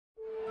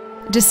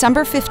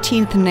December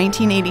 15th,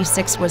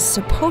 1986 was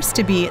supposed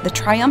to be the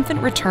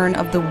triumphant return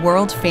of the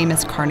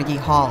world-famous Carnegie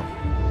Hall.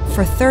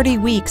 For 30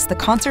 weeks, the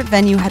concert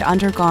venue had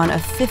undergone a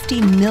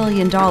 $50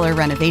 million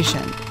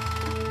renovation.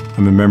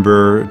 I'm a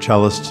member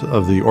cellist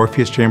of the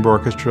Orpheus Chamber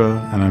Orchestra,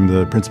 and I'm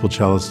the principal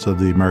cellist of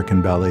the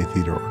American Ballet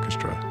Theatre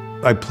Orchestra.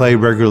 I play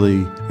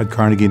regularly at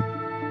Carnegie.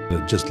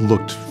 It just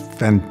looked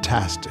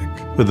fantastic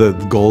with the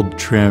gold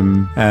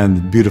trim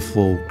and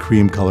beautiful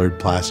cream-colored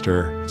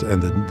plaster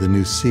and the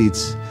new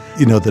seats.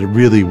 You know, that it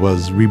really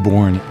was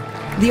reborn.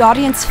 The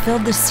audience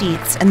filled the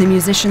seats and the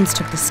musicians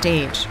took the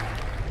stage.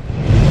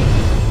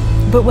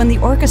 But when the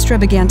orchestra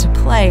began to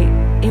play,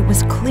 it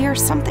was clear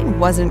something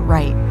wasn't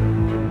right.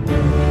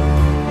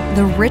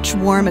 The rich,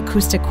 warm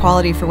acoustic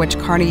quality for which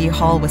Carnegie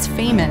Hall was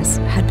famous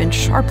had been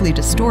sharply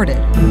distorted.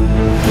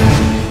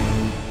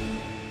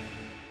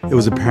 It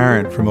was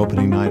apparent from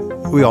opening night.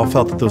 We all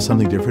felt that there was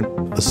something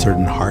different, a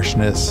certain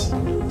harshness,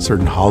 a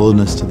certain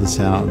hollowness to the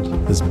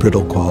sound, this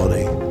brittle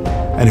quality.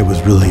 And it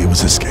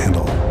was a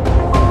scandal.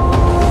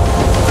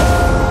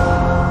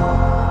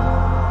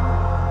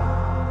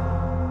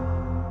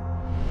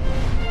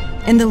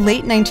 In the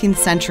late 19th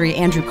century,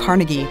 Andrew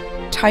Carnegie,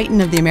 titan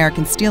of the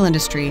American steel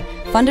industry,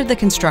 funded the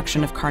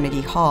construction of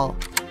Carnegie Hall.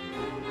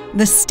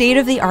 The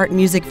state-of-the-art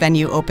music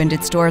venue opened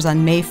its doors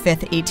on May 5,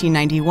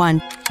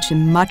 1891, to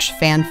much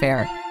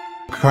fanfare.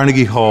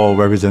 Carnegie Hall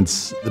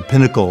represents the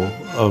pinnacle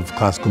of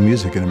classical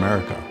music in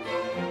America.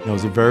 It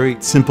was a very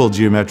simple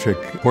geometric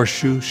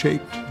horseshoe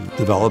shape,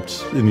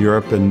 developed in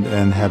Europe and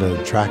had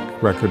a track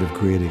record of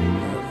creating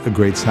a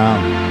great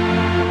sound.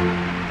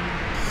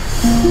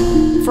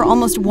 For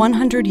almost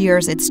 100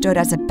 years, it stood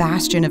as a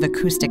bastion of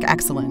acoustic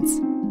excellence.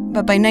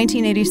 But by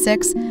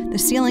 1986, the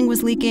ceiling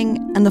was leaking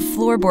and the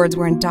floorboards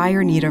were in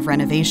dire need of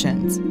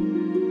renovations.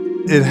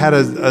 It had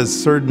a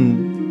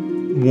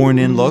certain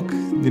worn-in look,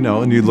 you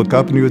know, and you'd look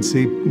up and you would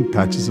see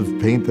patches of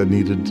paint that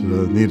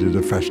needed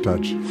a fresh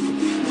touch.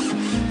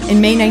 In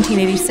May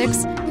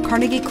 1986,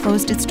 Carnegie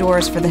closed its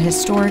doors for the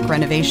historic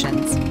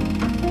renovations.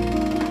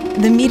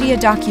 The media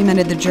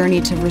documented the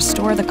journey to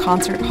restore the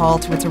concert hall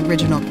to its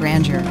original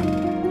grandeur.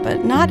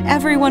 But not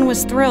everyone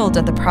was thrilled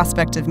at the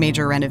prospect of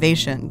major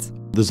renovations.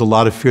 There's a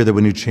lot of fear that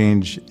when you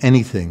change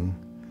anything,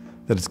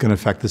 that it's going to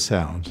affect the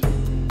sound.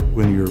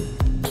 When you're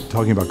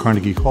talking about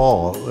Carnegie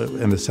Hall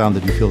and the sound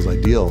that you feel is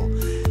ideal,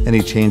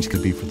 any change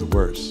could be for the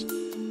worse.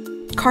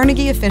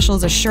 Carnegie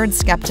officials assured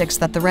skeptics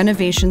that the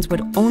renovations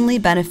would only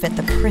benefit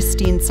the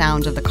pristine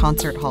sound of the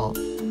concert hall.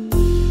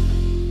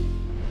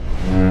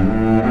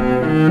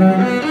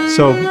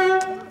 So,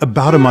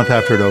 about a month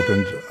after it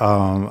opened,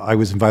 I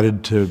was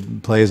invited to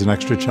play as an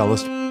extra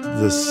cellist.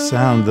 The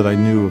sound that I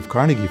knew of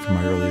Carnegie from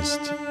my earliest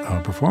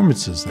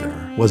performances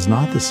there was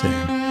not the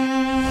same.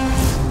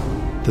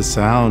 The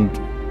sound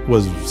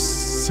was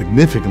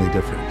significantly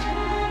different,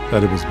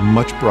 that it was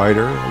much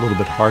brighter, a little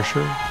bit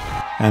harsher,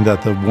 and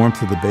that the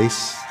warmth of the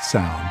bass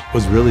sound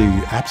was really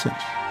absent.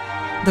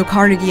 Though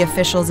Carnegie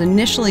officials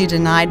initially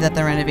denied that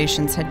the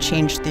renovations had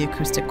changed the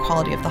acoustic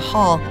quality of the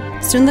hall,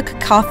 soon the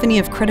cacophony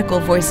of critical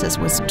voices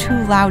was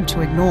too loud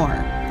to ignore,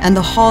 and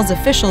the hall's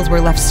officials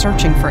were left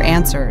searching for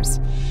answers.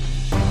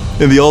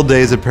 In the old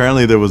days,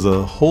 apparently there was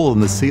a hole in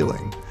the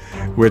ceiling,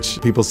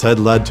 which people said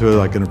led to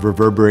like a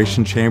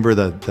reverberation chamber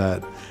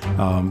that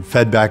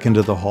fed back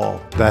into the hall.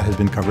 That had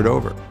been covered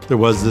over. There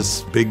was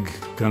this big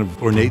kind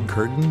of ornate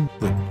curtain.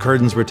 The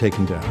curtains were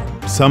taken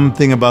down.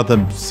 Something about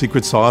the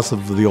secret sauce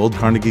of the old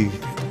Carnegie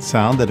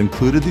sound that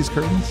included these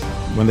curtains.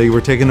 When they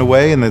were taken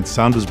away and the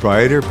sound was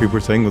brighter, people were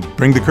saying, well,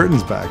 bring the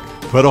curtains back,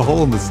 put a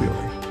hole in the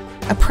ceiling.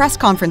 A press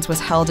conference was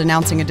held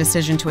announcing a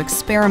decision to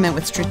experiment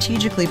with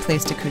strategically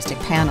placed acoustic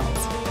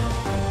panels.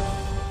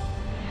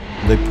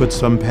 They put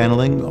some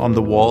paneling on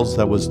the walls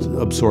that was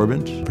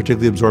absorbent,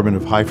 particularly absorbent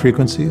of high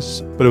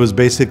frequencies, but it was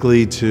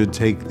basically to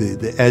take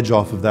the edge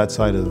off of that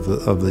side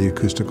of the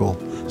acoustical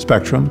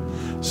spectrum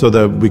so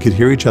that we could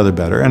hear each other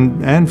better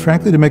and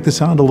frankly to make the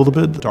sound a little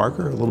bit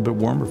darker, a little bit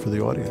warmer for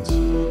the audience.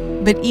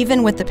 But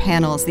even with the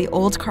panels, the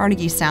old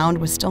Carnegie sound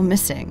was still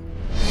missing.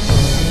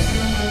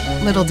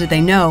 Little did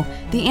they know,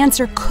 the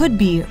answer could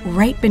be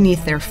right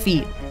beneath their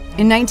feet.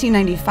 In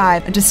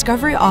 1995, a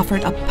discovery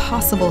offered a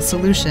possible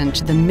solution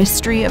to the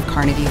mystery of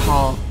Carnegie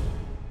Hall.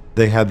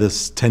 They had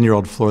this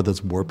 10-year-old floor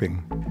that's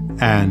warping,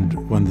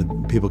 and when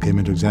the people came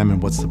in to examine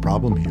what's the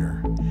problem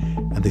here,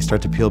 and they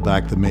start to peel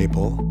back the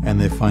maple, and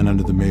they find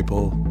under the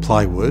maple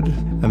plywood,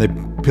 and they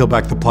peel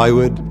back the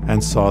plywood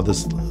and saw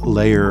this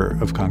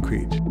layer of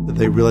concrete.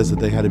 They realized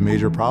that they had a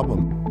major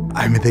problem.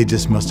 I mean, they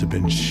just must have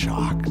been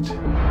shocked.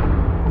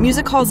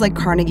 Music halls like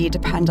Carnegie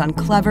depend on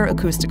clever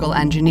acoustical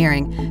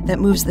engineering that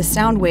moves the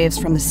sound waves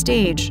from the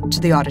stage to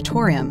the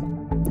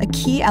auditorium. A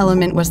key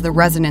element was the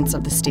resonance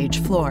of the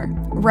stage floor.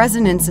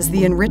 Resonance is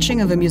the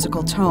enriching of a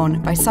musical tone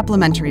by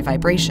supplementary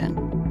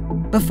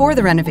vibration. Before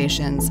the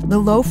renovations, the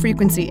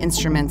low-frequency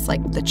instruments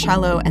like the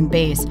cello and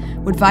bass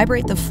would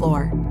vibrate the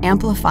floor,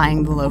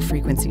 amplifying the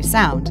low-frequency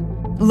sound.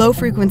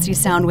 Low-frequency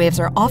sound waves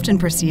are often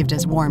perceived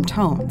as warm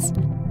tones.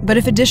 But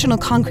if additional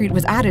concrete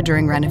was added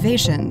during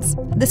renovations,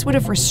 this would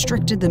have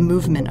restricted the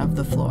movement of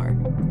the floor.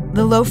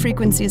 The low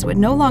frequencies would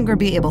no longer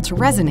be able to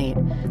resonate,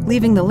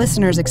 leaving the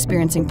listeners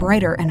experiencing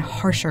brighter and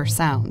harsher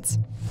sounds.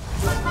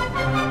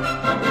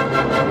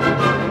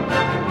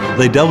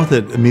 They dealt with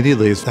it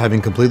immediately, as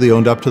having completely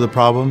owned up to the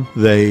problem.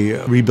 They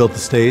rebuilt the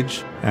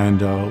stage,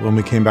 and when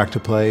we came back to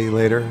play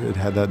later, it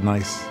had that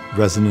nice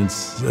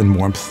resonance and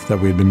warmth that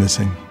we had been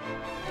missing.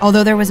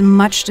 Although there was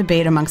much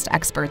debate amongst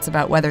experts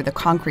about whether the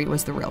concrete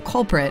was the real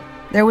culprit,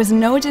 there was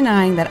no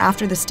denying that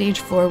after the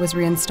stage floor was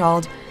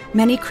reinstalled,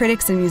 many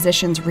critics and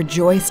musicians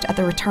rejoiced at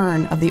the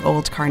return of the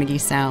old Carnegie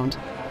sound.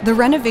 The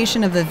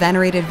renovation of the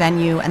venerated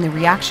venue and the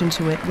reaction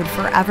to it would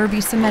forever be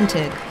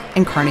cemented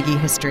in Carnegie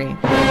history.